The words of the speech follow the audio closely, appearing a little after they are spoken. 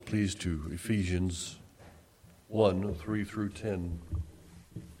please, to Ephesians 1, 3 through 10.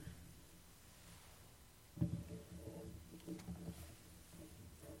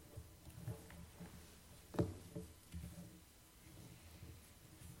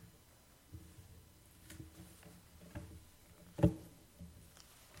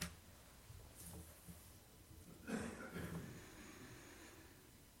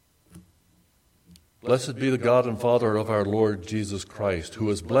 Blessed be the God and Father of our Lord Jesus Christ, who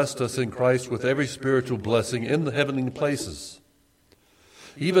has blessed us in Christ with every spiritual blessing in the heavenly places,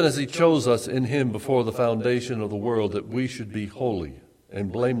 even as he chose us in him before the foundation of the world, that we should be holy and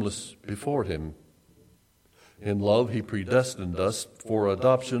blameless before him. In love he predestined us for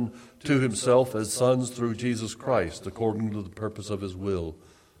adoption to himself as sons through Jesus Christ, according to the purpose of his will,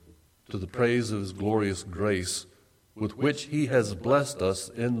 to the praise of his glorious grace, with which he has blessed us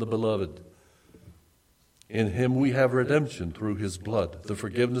in the Beloved. In him we have redemption through his blood, the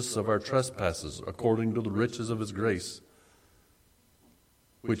forgiveness of our trespasses, according to the riches of his grace,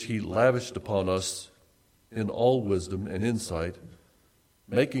 which he lavished upon us in all wisdom and insight,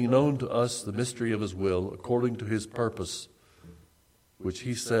 making known to us the mystery of his will, according to his purpose, which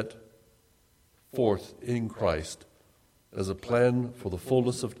he set forth in Christ as a plan for the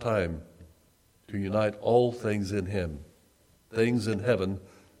fullness of time, to unite all things in him, things in heaven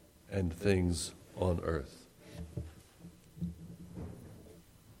and things on earth.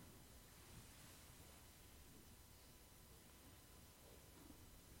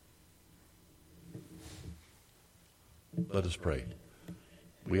 Let us pray.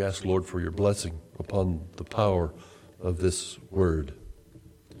 We ask, Lord, for your blessing upon the power of this word.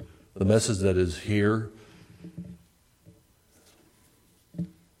 The message that is here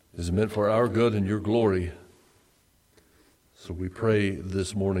is meant for our good and your glory. So we pray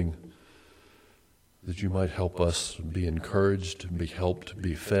this morning that you might help us be encouraged, be helped,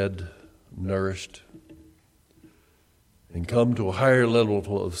 be fed, nourished, and come to a higher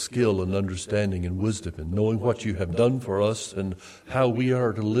level of skill and understanding and wisdom and knowing what you have done for us and how we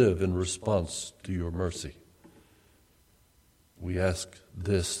are to live in response to your mercy. We ask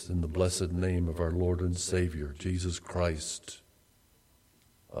this in the blessed name of our Lord and Savior, Jesus Christ.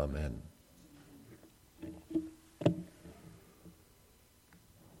 Amen.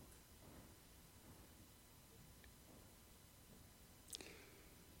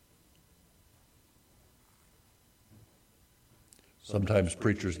 Sometimes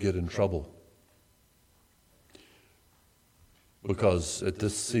preachers get in trouble because at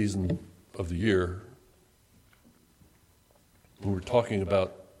this season of the year, when we're talking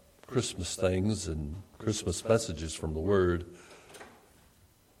about Christmas things and Christmas messages from the Word,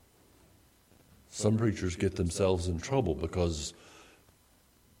 some preachers get themselves in trouble because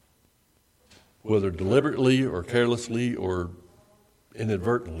whether deliberately or carelessly or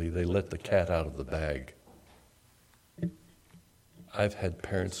inadvertently, they let the cat out of the bag. I've had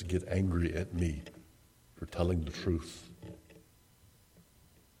parents get angry at me for telling the truth,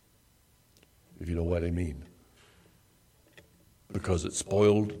 if you know what I mean, because it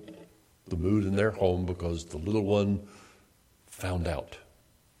spoiled the mood in their home because the little one found out.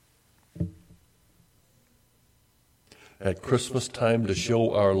 At Christmas time, to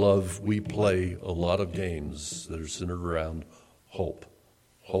show our love, we play a lot of games that are centered around hope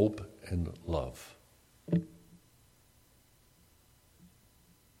and love.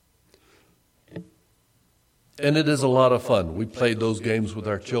 And it is a lot of fun. We played those games with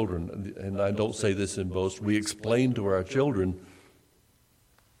our children, and I don't say this in boast. We explained to our children,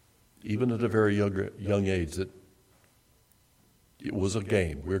 even at a very young age, that it was a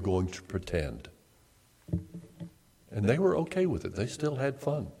game. We're going to pretend. And they were okay with it. They still had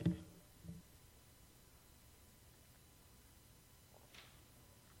fun.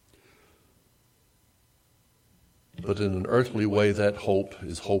 But in an earthly way, that hope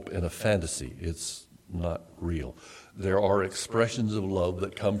is hope in a fantasy. It's not real. There are expressions of love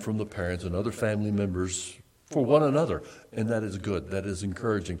that come from the parents and other family members for one another, and that is good. That is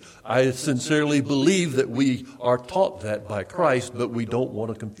encouraging. I sincerely believe that we are taught that by Christ, but we don't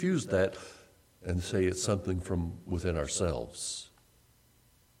want to confuse that and say it's something from within ourselves.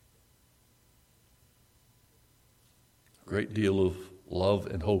 A great deal of love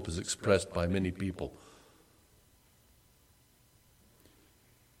and hope is expressed by many people.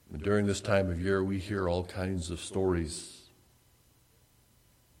 And during this time of year, we hear all kinds of stories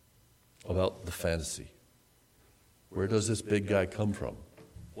about the fantasy. Where does this big guy come from?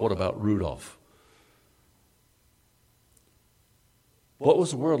 What about Rudolph? What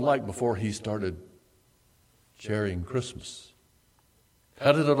was the world like before he started sharing Christmas?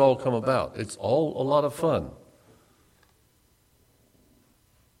 How did it all come about? It's all a lot of fun.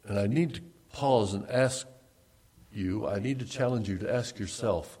 And I need to pause and I need to challenge you to ask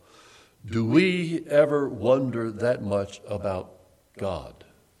yourself, do we ever wonder that much about God?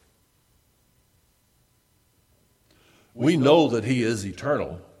 We know that he is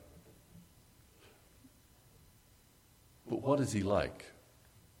eternal, but what is he like?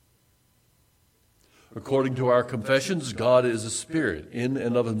 According to our confessions, God is a spirit, in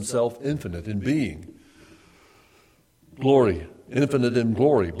and of himself infinite in being. Glory, infinite in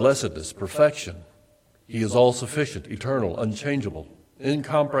glory, blessedness, perfection. He is all-sufficient, eternal, unchangeable,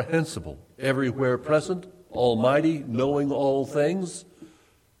 incomprehensible, everywhere present, almighty, knowing all things,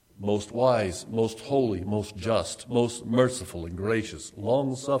 most wise, most holy, most just, most merciful and gracious,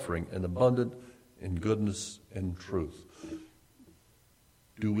 long-suffering and abundant in goodness and truth.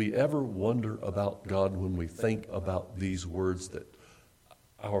 Do we ever wonder about God when we think about these words that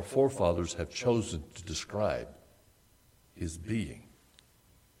our forefathers have chosen to describe his being?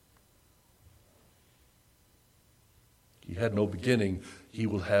 He had no beginning, he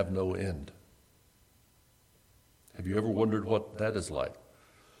will have no end. Have you ever wondered what that is like?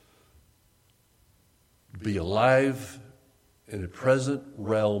 Be alive in a present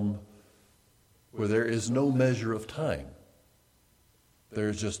realm where there is no measure of time.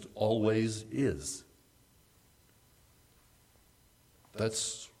 There just always is.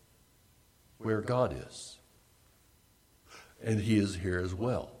 That's where God is. And he is here as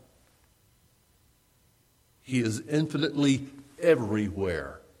well. He is infinitely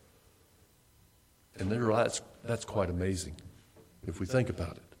everywhere. And that's quite amazing if we think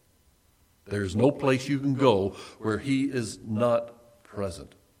about it. There's no place you can go where he is not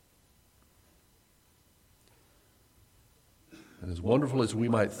present. And as wonderful as we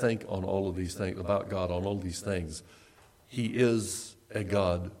might think on all of these things, about God on all these things, he is a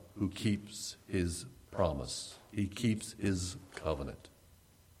God who keeps his promise. He keeps his covenant.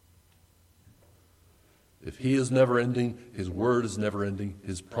 If he is never ending, his word is never ending,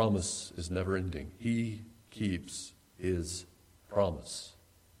 his promise is never ending. He keeps his promise.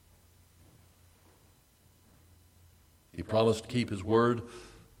 He promised to keep his word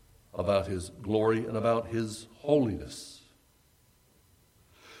about his glory and about his holiness.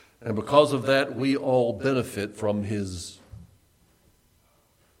 And because of that, we all benefit from his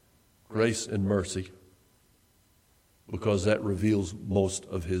grace and mercy, because that reveals most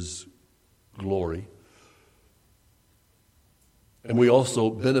of his glory. And we also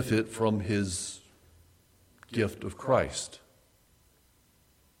benefit from his gift of Christ,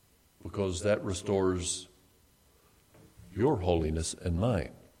 because that restores your holiness and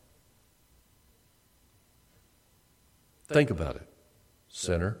mine. Think about it,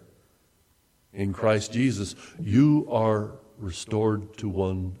 sinner. In Christ Jesus, you are restored to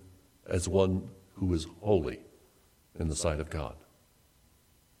one who is holy in the sight of God.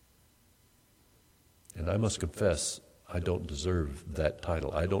 And I must confess, I don't deserve that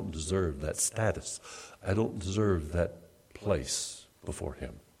title. I don't deserve that status. I don't deserve that place before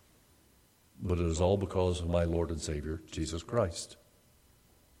him. But it is all because of my Lord and Savior, Jesus Christ.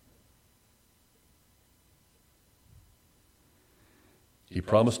 He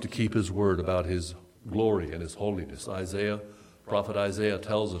promised to keep his word about his glory and his holiness. Prophet Isaiah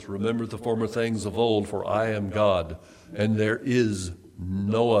tells us, remember the former things of old, for I am God, and there is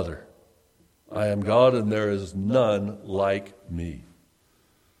no other. I am God, and there is none like me.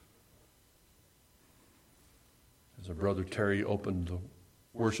 As our brother Terry opened the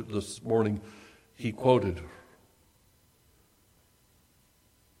worship this morning, he quoted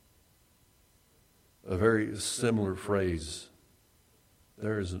a very similar phrase.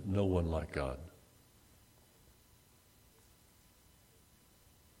 There is no one like God.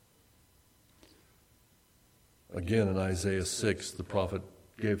 Again, in Isaiah 6, the prophet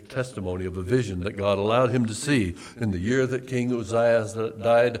gave testimony of a vision that God allowed him to see. In the year that King Uzziah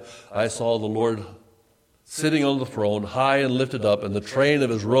died, I saw the Lord sitting on the throne, high and lifted up, and the train of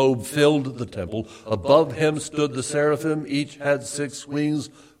his robe filled the temple. Above him stood the seraphim. Each had 6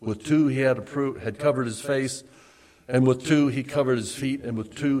 wings. With 2 he had covered his face, and with 2 he covered his feet, and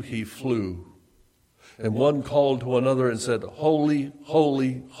with 2 he flew. And one called to another and said, Holy,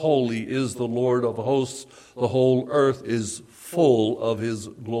 holy, holy is the Lord of hosts. The whole earth is full of his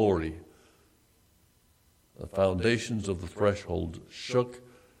glory. The foundations of the threshold shook,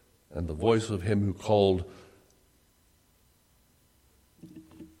 and the voice of him who called,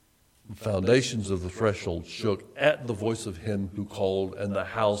 the foundations of the threshold shook at the voice of him who called, and the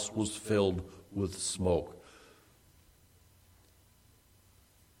house was filled with smoke.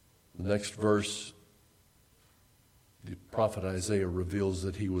 The next verse, the prophet Isaiah reveals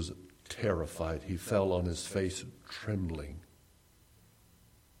that he was terrified. He fell on his face trembling.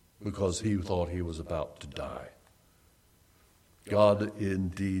 because he thought he was about to die. God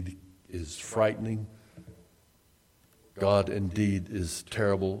indeed is frightening. God indeed is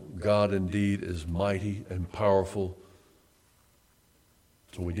terrible. God indeed is mighty and powerful.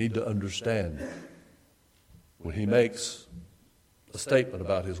 So we need to understand when he makes a statement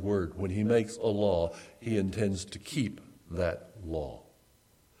about his word, when he makes a law, he intends to keep that law.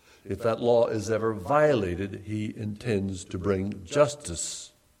 If that law is ever violated, he intends to bring justice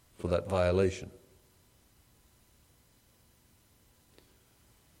for that violation.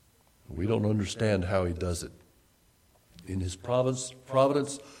 We don't understand how he does it. In his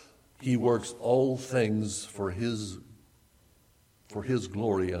providence, he works all things for his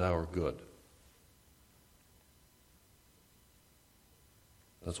glory and our good.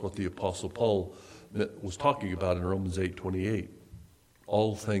 That's what the Apostle Paul was talking about in Romans 8:28.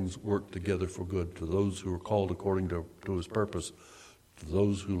 All things work together for good to those who are called according to his purpose, to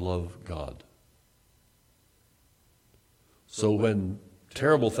those who love God. So when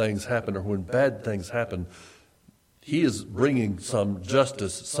terrible things happen or when bad things happen, he is bringing some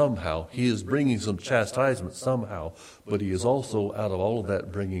justice somehow. He is bringing some chastisement somehow, but he is also, out of all of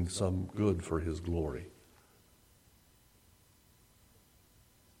that, bringing some good for his glory.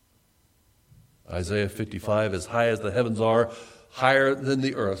 Isaiah 55, as high as the heavens are, higher than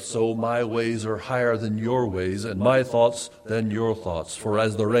the earth, so my ways are higher than your ways, and my thoughts than your thoughts. For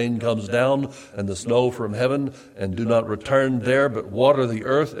as the rain comes down and the snow from heaven, and do not return there, but water the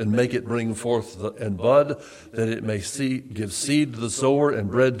earth and make it bring forth and bud, that it may give seed to the sower and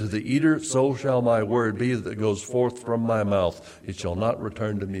bread to the eater, so shall my word be that goes forth from my mouth. It shall not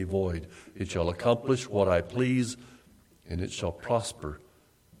return to me void. It shall accomplish what I please, and it shall prosper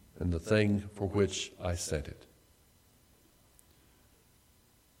in the thing for which I sent it.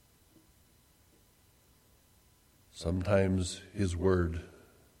 Sometimes his word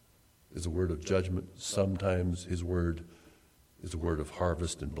is a word of judgment. Sometimes his word is a word of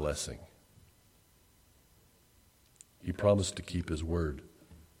harvest and blessing. He promised to keep his word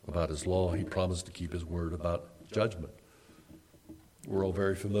about his law. He promised to keep his word about judgment. We're all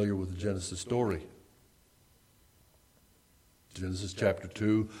very familiar with the Genesis story. Genesis chapter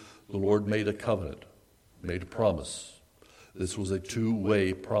 2, the Lord made a covenant, made a promise. This was a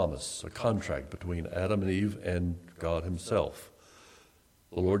two-way promise, a contract between Adam and Eve and God himself.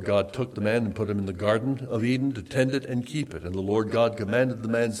 The Lord God took the man and put him in the Garden of Eden to tend it and keep it. And the Lord God commanded the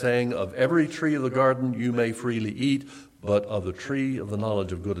man, saying, of every tree of the garden you may freely eat, but of the tree of the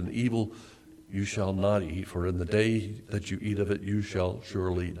knowledge of good and evil you shall not eat, for in the day that you eat of it you shall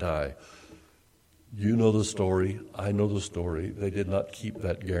surely die. You know the story. I know the story. They did not keep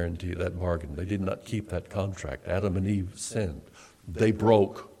that guarantee, that bargain. They did not keep that contract. Adam and Eve sinned. They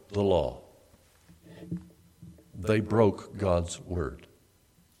broke the law. They broke God's word.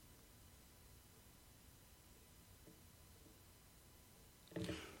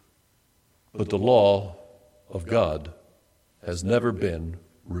 But the law of God has never been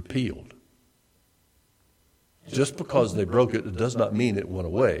repealed. Just because they broke it, it does not mean it went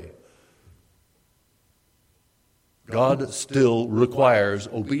away. God still requires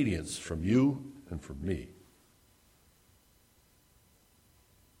obedience from you and from me.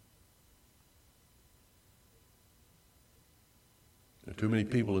 There are too many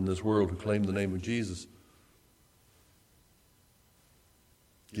people in this world who claim the name of Jesus,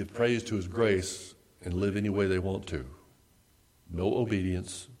 give praise to his grace, and live any way they want to. No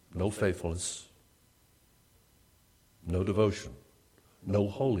obedience, no faithfulness, no devotion, no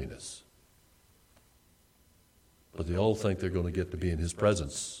holiness. But they all think they're going to get to be in his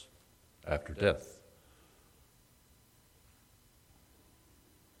presence after death.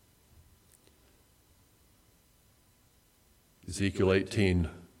 Ezekiel 18,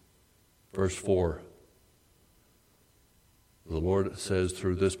 verse 4. The Lord says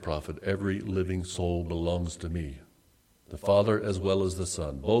through this prophet, every living soul belongs to me, the Father as well as the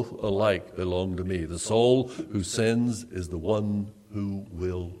Son. Both alike belong to me. The soul who sins is the one who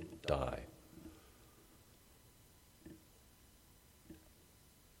will die.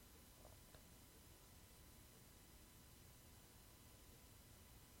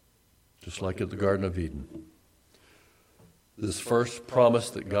 Just like at the Garden of Eden. This first promise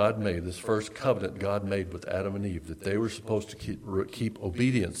that God made, this first covenant God made with Adam and Eve, that they were supposed to keep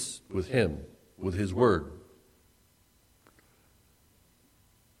obedience with him, with his word.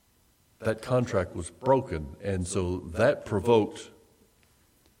 That contract was broken, and so that provoked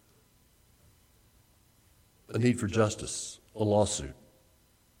a need for justice, a lawsuit.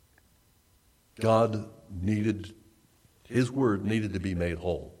 God needed, his word needed to be made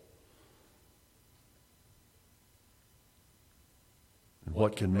whole.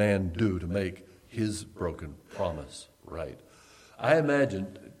 What can man do to make his broken promise right? I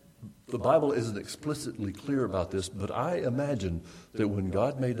imagine, the Bible isn't explicitly clear about this, but I imagine that when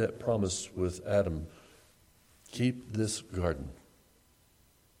God made that promise with Adam, keep this garden.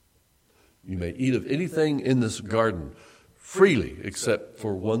 You may eat of anything in this garden freely, except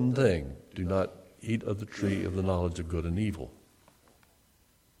for one thing. Do not eat of the tree of the knowledge of good and evil.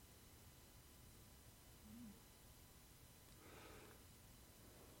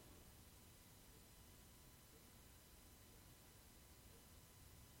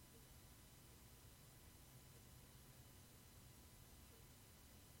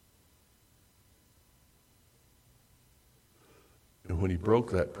 And when he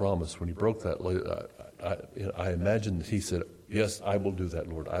broke that promise, when he broke that, I imagine that he said, yes, I will do that,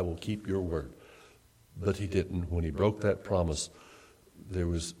 Lord. I will keep your word. But he didn't. When he broke that promise, there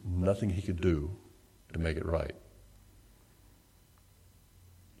was nothing he could do to make it right.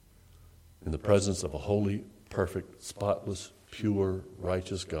 In the presence of a holy, perfect, spotless, pure,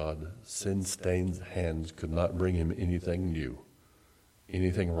 righteous God, sin-stained hands could not bring him anything new,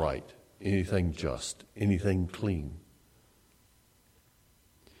 anything right, anything just, anything clean.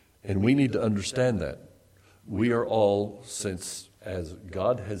 And we need to understand that. We are all, since, as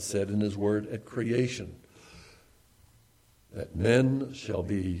God has said in his word at creation, that men and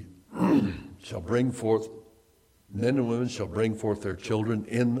women shall bring forth their children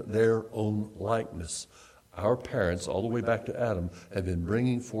in their own likeness. Our parents, all the way back to Adam, have been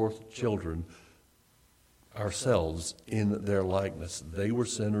bringing forth children ourselves in their likeness. They were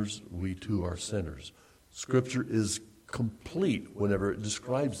sinners, we too are sinners. Scripture is complete whenever it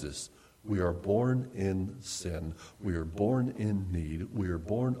describes this. We are born in sin. We are born in need. We are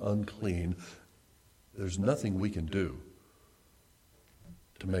born unclean. There's nothing we can do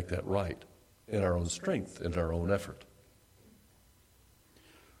to make that right in our own strength, in our own effort.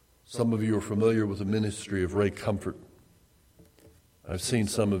 Some of you are familiar with the ministry of Ray Comfort. I've seen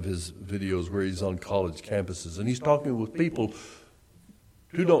some of his videos where he's on college campuses, and he's talking with people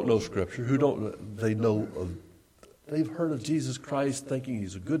who don't know Scripture, they've heard of Jesus Christ thinking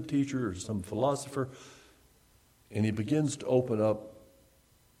he's a good teacher or some philosopher, and he begins to open up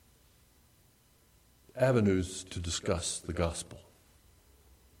avenues to discuss the gospel.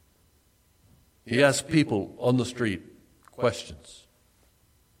 He asks people on the street questions.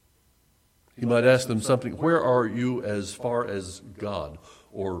 He might ask them something, where are you as far as God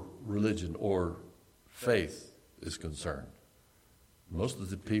or religion or faith is concerned? Most of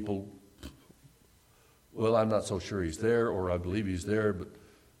the people, well, I'm not so sure he's there, or I believe he's there, but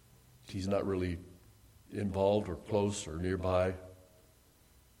he's not really involved or close or nearby.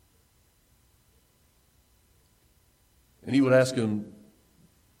 And he would ask him,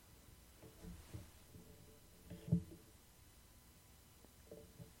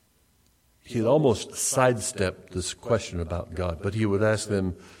 he had almost sidestepped this question about God, but he would ask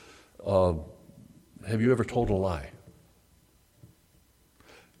them, have you ever told a lie?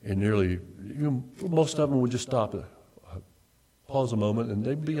 And most of them would just stop, pause a moment, and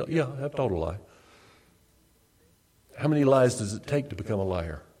they'd be, yeah, I've told a lie. How many lies does it take to become a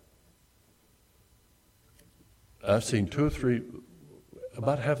liar? I've seen 2 or 3,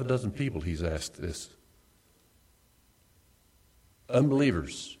 about half a dozen people he's asked this.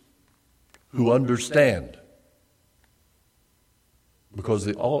 Unbelievers who understand, because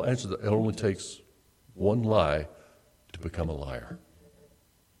they all answer that it only takes one lie to become a liar.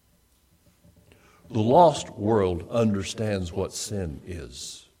 The lost world understands what sin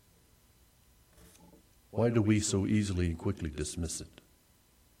is. Why do we so easily and quickly dismiss it?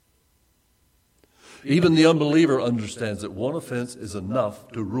 Even the unbeliever understands that one offense is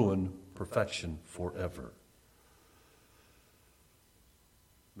enough to ruin perfection forever.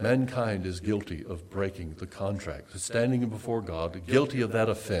 Mankind is guilty of breaking the contract. Standing before God, guilty of that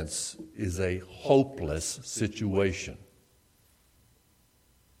offense, is a hopeless situation.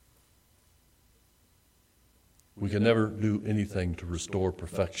 We can never do anything to restore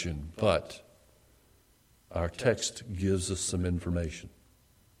perfection, but our text gives us some information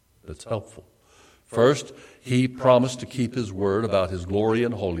that's helpful. First, he promised to keep his word about his glory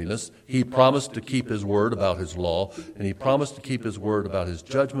and holiness. He promised to keep his word about his law. And he promised to keep his word about his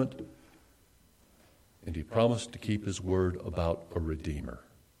judgment. And he promised to keep his word about a Redeemer.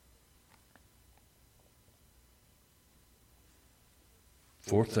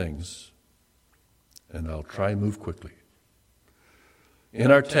 4 things, and I'll try and move quickly.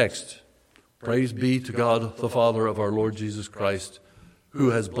 In our text, praise be to God, the Father of our Lord Jesus Christ,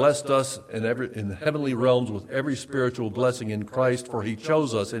 who has blessed us in the heavenly realms with every spiritual blessing in Christ, for he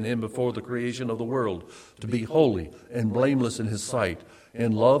chose us in him before the creation of the world to be holy and blameless in his sight.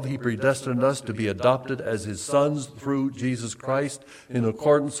 In love, he predestined us to be adopted as his sons through Jesus Christ, in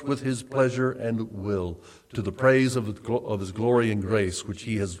accordance with his pleasure and will, to the praise of his glory and grace, which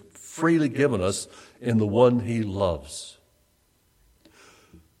he has freely given us in the one he loves.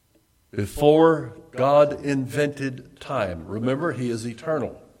 Before God invented time, remember, he is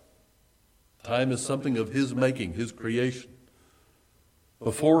eternal. Time is something of his making, his creation.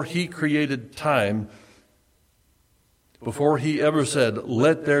 Before he created time, before he ever said,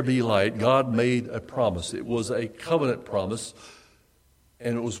 "Let there be light," God made a promise. It was a covenant promise,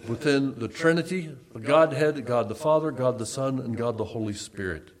 and it was within the Trinity, the Godhead, God the Father, God the Son, and God the Holy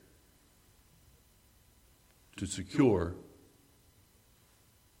Spirit, to secure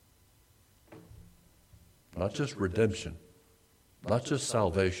not just redemption, not just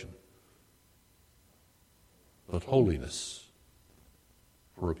salvation, but holiness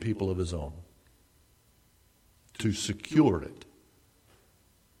for a people of his own. To secure it,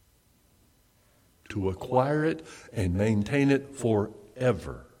 to acquire it and maintain it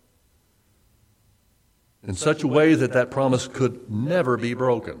forever, in such a way that that promise could never be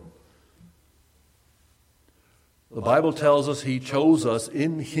broken. The Bible tells us he chose us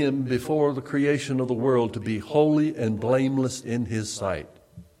in him before the creation of the world to be holy and blameless in his sight.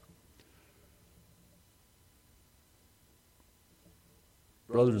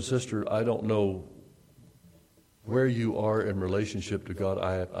 Brother and sister, I don't know where you are in relationship to God.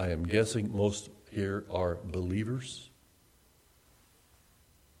 I am guessing most here are believers.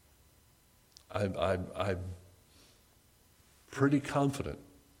 I'm pretty confident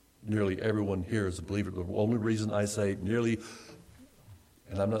nearly everyone here is a believer. The only reason I say nearly,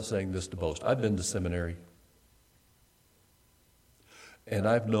 and I'm not saying this to boast, I've been to seminary. And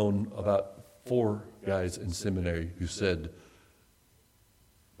I've known about 4 guys in seminary who said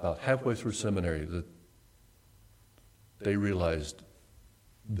about halfway through seminary that they realized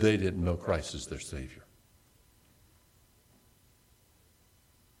they didn't know Christ as their Savior.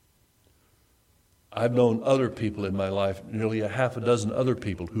 I've known other people in my life, nearly a half a dozen other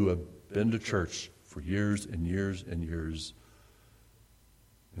people who have been to church for years and years and years,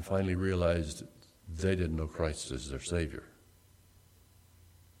 and finally realized they didn't know Christ as their Savior.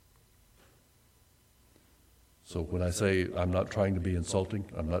 So when I say I'm not trying to be insulting,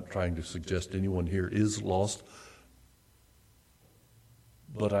 I'm not trying to suggest anyone here is lost,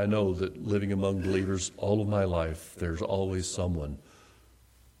 but I know that living among believers all of my life, there's always someone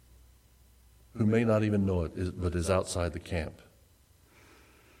who may not even know it, but is outside the camp.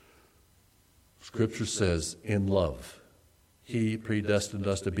 Scripture says, in love, he predestined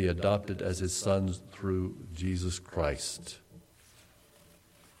us to be adopted as his sons through Jesus Christ.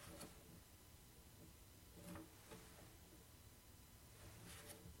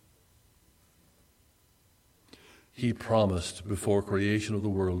 He promised before creation of the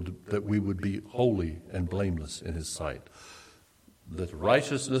world that we would be holy and blameless in his sight, that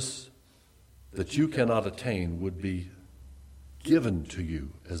righteousness that you cannot attain would be given to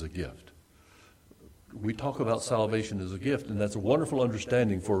you as a gift. We talk about salvation as a gift, and that's a wonderful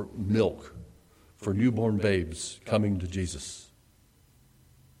understanding for milk, for newborn babes coming to Jesus.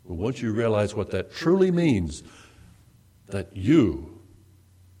 But once you realize what that truly means, that you,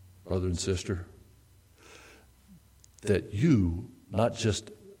 brother and sister, that you not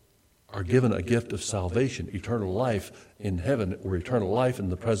just are given a gift of salvation, eternal life in heaven, or eternal life in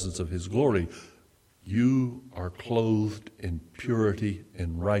the presence of his glory, you are clothed in purity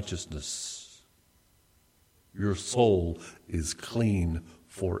and righteousness. Your soul is clean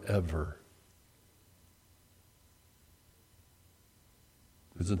forever.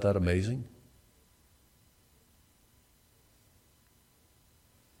 Isn't that amazing?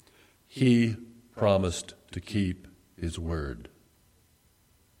 He promised to keep his word.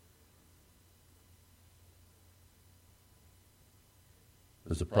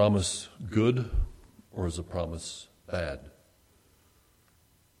 Is a promise good or is a promise bad?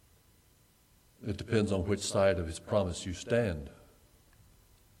 It depends on which side of his promise you stand.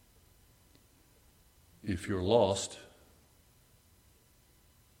 If you're lost,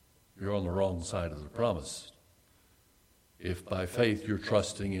 you're on the wrong side of the promise. If by faith you're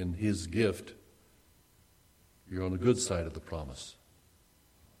trusting in his gift, you're on the good side of the promise.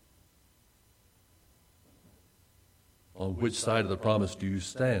 On which side of the promise do you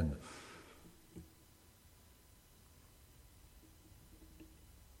stand?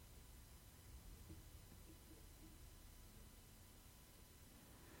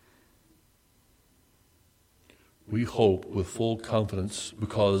 We hope with full confidence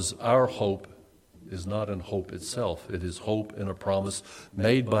because our hope is not in hope itself. It is hope in a promise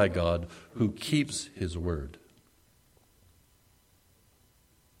made by God who keeps his word.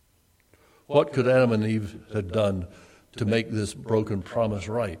 What could Adam and Eve have done to make this broken promise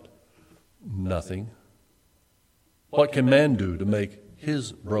right? Nothing. What can man do to make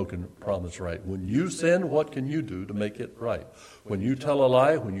his broken promise right? When you sin, what can you do to make it right? When you tell a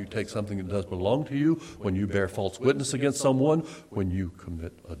lie, when you take something that does belong to you, when you bear false witness against someone, when you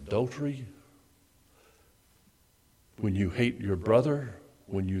commit adultery, when you hate your brother,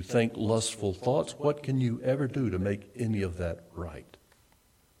 when you think lustful thoughts, what can you ever do to make any of that right?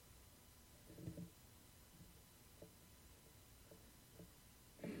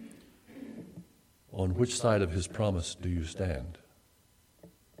 On which side of his promise do you stand?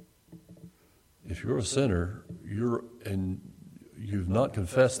 If you're a sinner, and you've not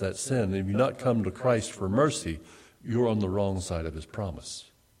confessed that sin, and you've not come to Christ for mercy, you're on the wrong side of his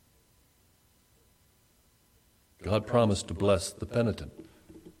promise. God promised to bless the penitent.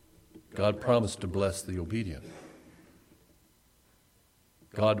 God promised to bless the obedient.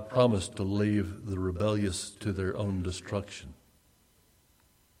 God promised to leave the rebellious to their own destruction.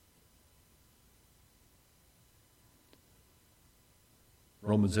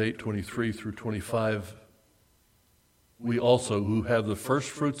 Romans 8:23 through 25, we also who have the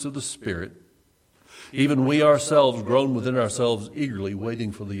first fruits of the Spirit, even we ourselves groan within ourselves eagerly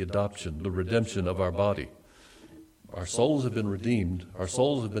waiting for the adoption, the redemption of our body. Our souls have been redeemed. Our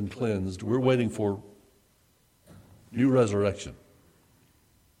souls have been cleansed. We're waiting for new resurrection,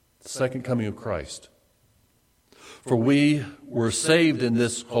 the second coming of Christ. For we were saved in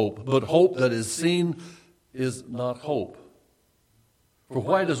this hope, but hope that is seen is not hope. For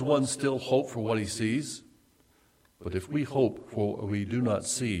why does one still hope for what he sees? But if we hope for what we do not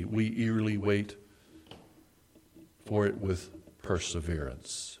see, we eagerly wait for it with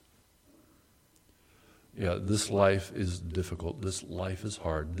perseverance. Yeah, this life is difficult. This life is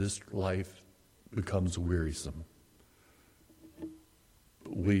hard. This life becomes wearisome.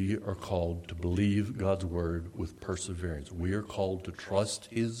 But we are called to believe God's word with perseverance. We are called to trust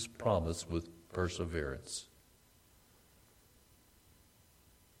his promise with perseverance.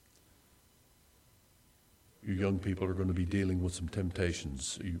 You young people are going to be dealing with some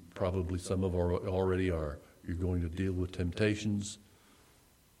temptations. You probably, some of you already are. You're going to deal with temptations.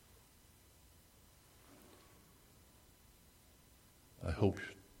 I hope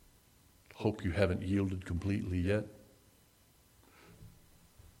you haven't yielded completely yet.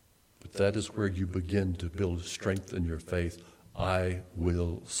 But that is where you begin to build strength in your faith. I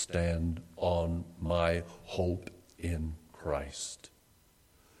will stand on my hope in Christ.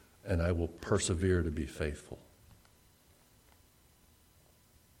 And I will persevere to be faithful.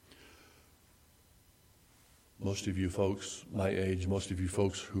 Most of you folks my age, most of you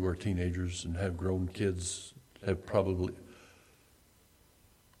folks who are teenagers and have grown kids have probably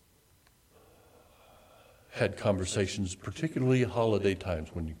had conversations, particularly holiday times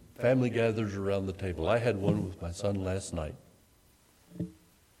when family gathers around the table. I had one with my son last night.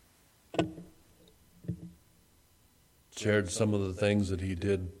 Shared some of the things that he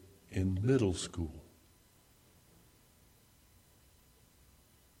did in middle school.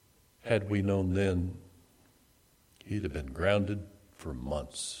 Had we known then, he'd have been grounded for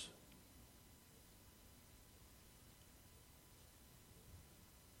months.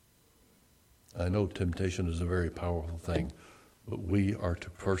 I know temptation is a very powerful thing, but we are to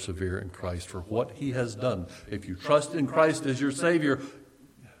persevere in Christ for what he has done. If you trust in Christ as your Savior,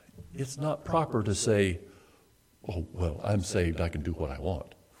 it's not proper to say, oh, well, I'm saved, I can do what I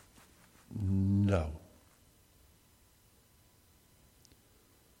want. No.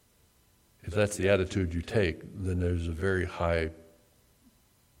 If that's the attitude you take, then there's a very high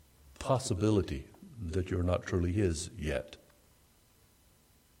possibility that you're not truly his yet.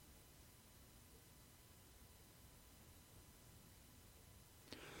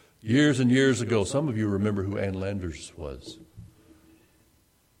 Years and years ago, some of you remember who Ann Landers was.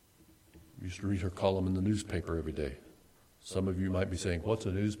 We used to read her column in the newspaper every day. Some of you might be saying, what's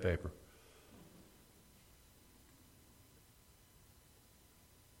a newspaper?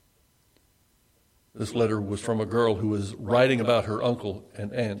 This letter was from a girl who was writing about her uncle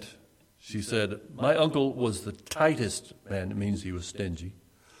and aunt. She said, my uncle was the tightest man. It means he was stingy.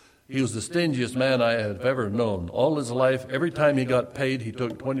 He was the stingiest man I have ever known. All his life, every time he got paid, he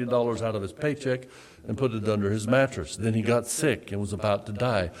took $20 out of his paycheck and put it under his mattress. Then he got sick and was about to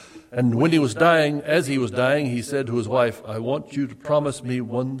die. And when he was dying, as he was dying, he said to his wife, I want you to promise me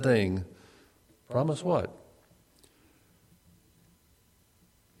one thing. Promise what?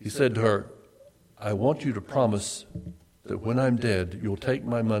 He said to her, I want you to promise that when I'm dead, you'll take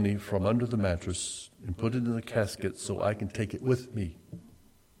my money from under the mattress and put it in the casket so I can take it with me.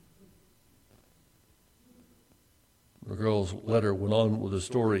 The girl's letter went on with a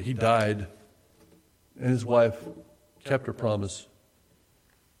story. He died, and his wife kept her promise.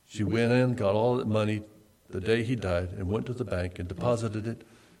 She went in, got all that money the day he died, and went to the bank and deposited it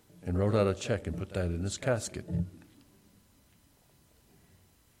and wrote out a check and put that in his casket.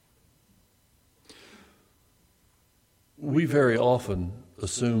 We very often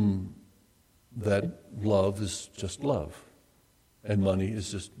assume that love is just love and money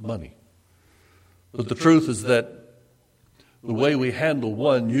is just money. But the truth is that the way we handle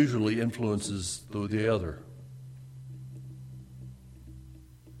one usually influences the other.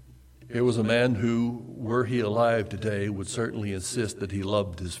 Here was a man who, were he alive today, would certainly insist that he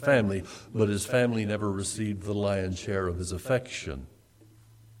loved his family, but his family never received the lion's share of his affection.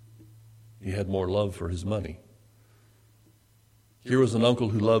 He had more love for his money. Here was an uncle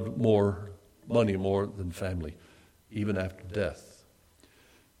who loved money more than family, even after death.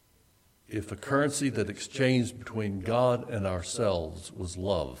 If the currency that exchanged between God and ourselves was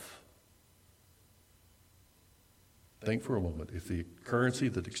love, think for a moment, if the currency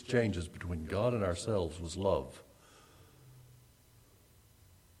that exchanges between God and ourselves was love,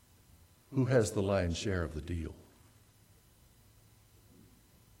 who has the lion's share of the deal?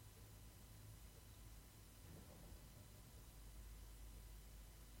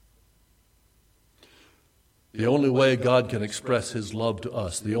 The only way God can express his love to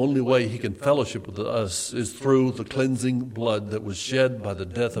us, the only way he can fellowship with us is through the cleansing blood that was shed by the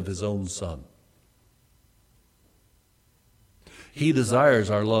death of his own Son. He desires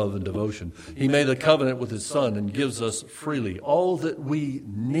our love and devotion. He made a covenant with his Son and gives us freely all that we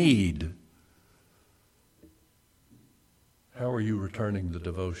need. How are you returning the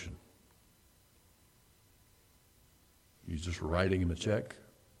devotion? You just writing him a check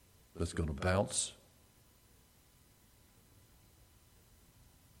that's going to bounce?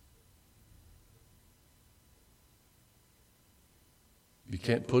 You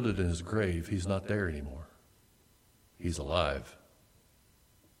can't put it in his grave. He's not there anymore. He's alive.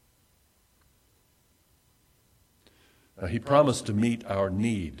 Now, he promised to meet our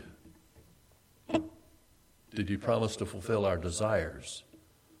need. Did he promise to fulfill our desires?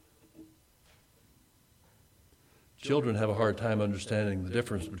 Children have a hard time understanding the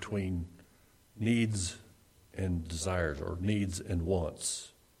difference between needs and desires, or needs and wants.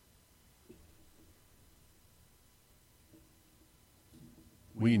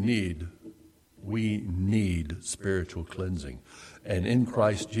 We need spiritual cleansing. And in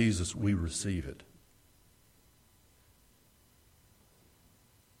Christ Jesus, we receive it.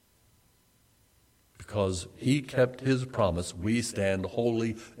 Because he kept his promise, we stand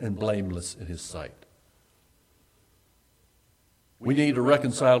holy and blameless in his sight. We need a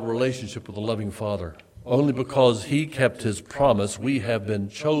reconciled relationship with the loving Father. Only because he kept his promise, we have been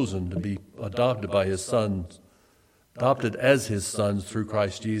chosen to be adopted by his Son, adopted as his sons through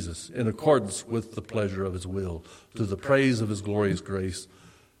Christ Jesus, in accordance with the pleasure of his will, to the praise of his glorious grace,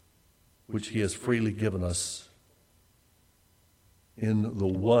 which he has freely given us in the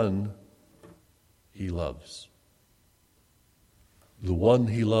one he loves. The one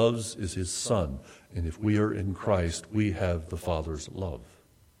he loves is his Son, and if we are in Christ, we have the Father's love.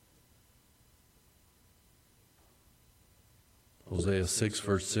 Hosea 6,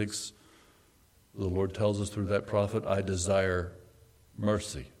 verse 6, the Lord tells us through that prophet, I desire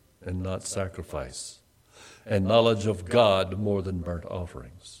mercy and not sacrifice, and knowledge of God more than burnt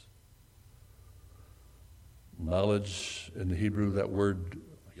offerings. Knowledge in the Hebrew, that word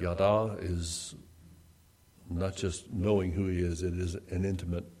yada, is not just knowing who he is, it is an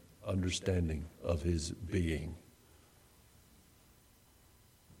intimate understanding of his being.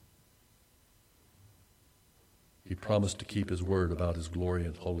 He promised to keep his word about his glory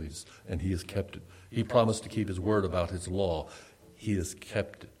and holiness, and he has kept it. He promised to keep his word about his law. He has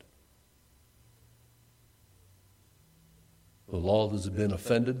kept it. The law has been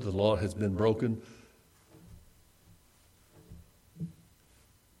offended. The law has been broken.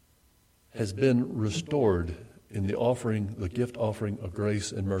 Has been restored in the offering, the gift offering of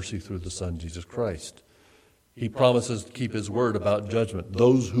grace and mercy through the Son, Jesus Christ. He promises to keep his word about judgment.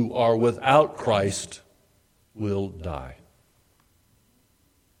 Those who are without Christ will die.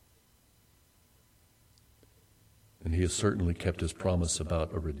 And he has certainly kept his promise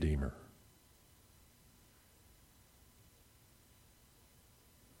about a Redeemer.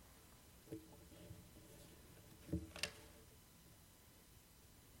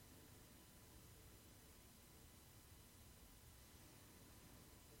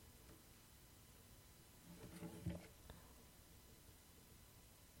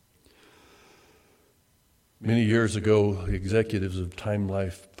 Many years ago, the executives of Time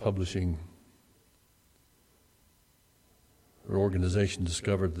Life Publishing, their organization,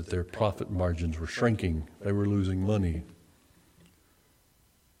 discovered that their profit margins were shrinking. They were losing money.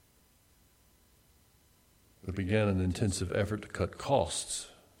 They began an intensive effort to cut costs.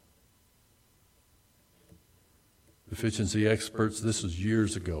 Efficiency experts, this was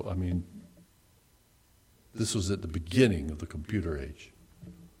years ago. I mean, this was at the beginning of the computer age.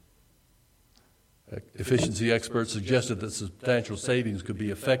 Efficiency experts suggested that substantial savings could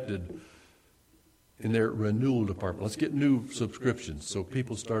be effected in their renewal department. Let's get new subscriptions. So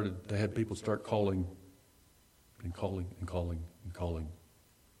they had people start calling and calling and calling and calling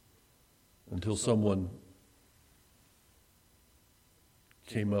until someone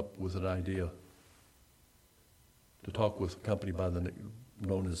came up with an idea to talk with a company by the name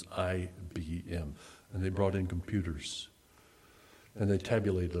known as IBM. And they brought in computers. And they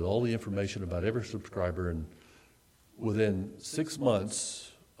tabulated all the information about every subscriber, and within 6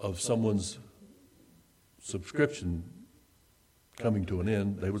 months of someone's subscription coming to an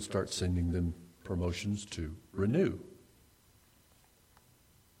end, they would start sending them promotions to renew.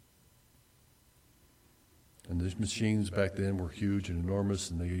 And these machines back then were huge and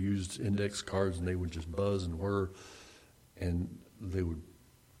enormous, and they used index cards, and they would just buzz and whir, and they would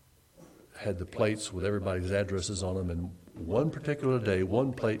had the plates with everybody's addresses on them, and one particular day,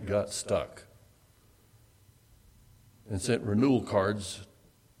 one plate got stuck and sent renewal cards,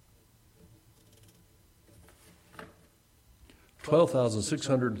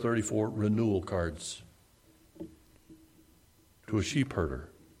 12,634 renewal cards to a sheep herder.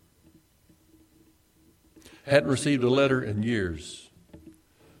 Hadn't received a letter in years.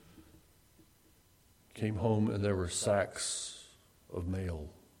 Came home and there were sacks of mail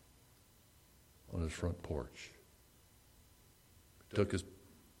on his front porch.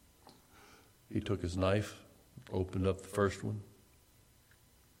 He took his knife, opened up the first one,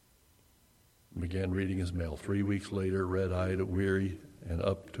 and began reading his mail. 3 weeks later, red-eyed, weary, and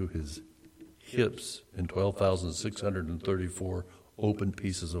up to his hips in 12,634 open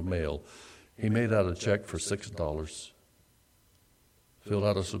pieces of mail, he made out a check for $6, filled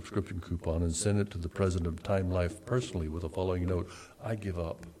out a subscription coupon, and sent it to the president of Time Life personally with the following note: "I give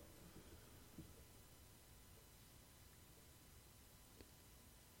up."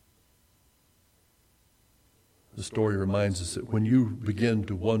 The story reminds us that when you begin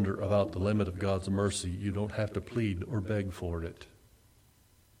to wonder about the limit of God's mercy, you don't have to plead or beg for it.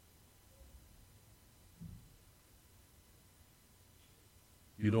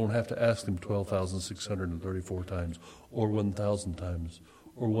 You don't have to ask Him 12,634 times, or 1,000 times,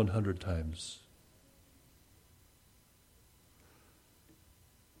 or 100 times.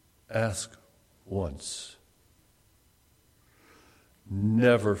 Ask once.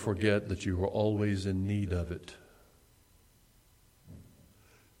 Never forget that you are always in need of it.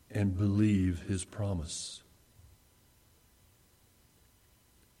 And believe His promise.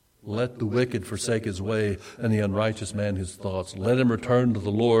 Let the wicked forsake his way, and the unrighteous man his thoughts. Let him return to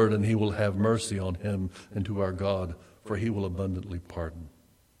the Lord, and He will have mercy on him, and to our God, for He will abundantly pardon.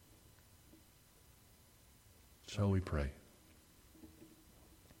 Shall we pray?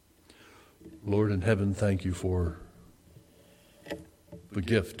 Lord in heaven, thank You for the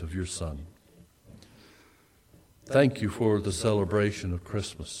gift of Your Son. Thank You for the celebration of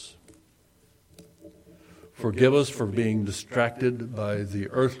Christmas. Forgive us for being distracted by the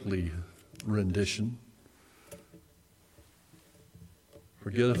earthly rendition.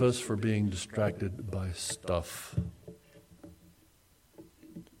 Forgive us for being distracted by stuff.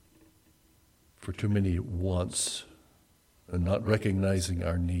 For too many wants and not recognizing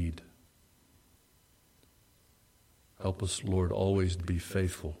our need. Help us, Lord, always to be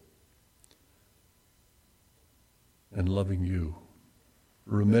faithful and loving You,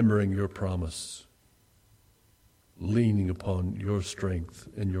 remembering Your promise, leaning upon Your strength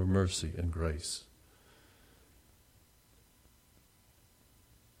and Your mercy and grace,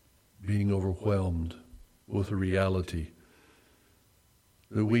 being overwhelmed with the reality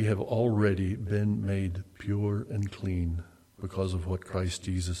that we have already been made pure and clean because of what Christ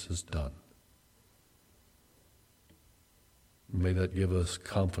Jesus has done. May that give us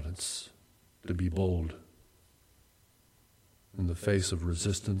confidence to be bold in the face of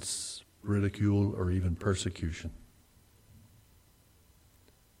resistance, ridicule, or even persecution.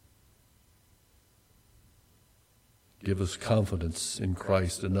 Give us confidence in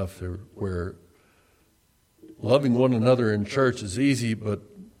Christ enough where loving one another in church is easy, but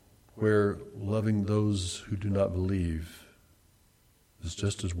where loving those who do not believe is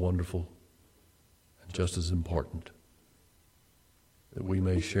just as wonderful and just as important, that we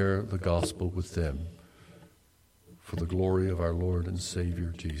may share the gospel with them for the glory of our Lord and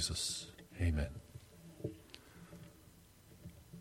Savior Jesus. Amen.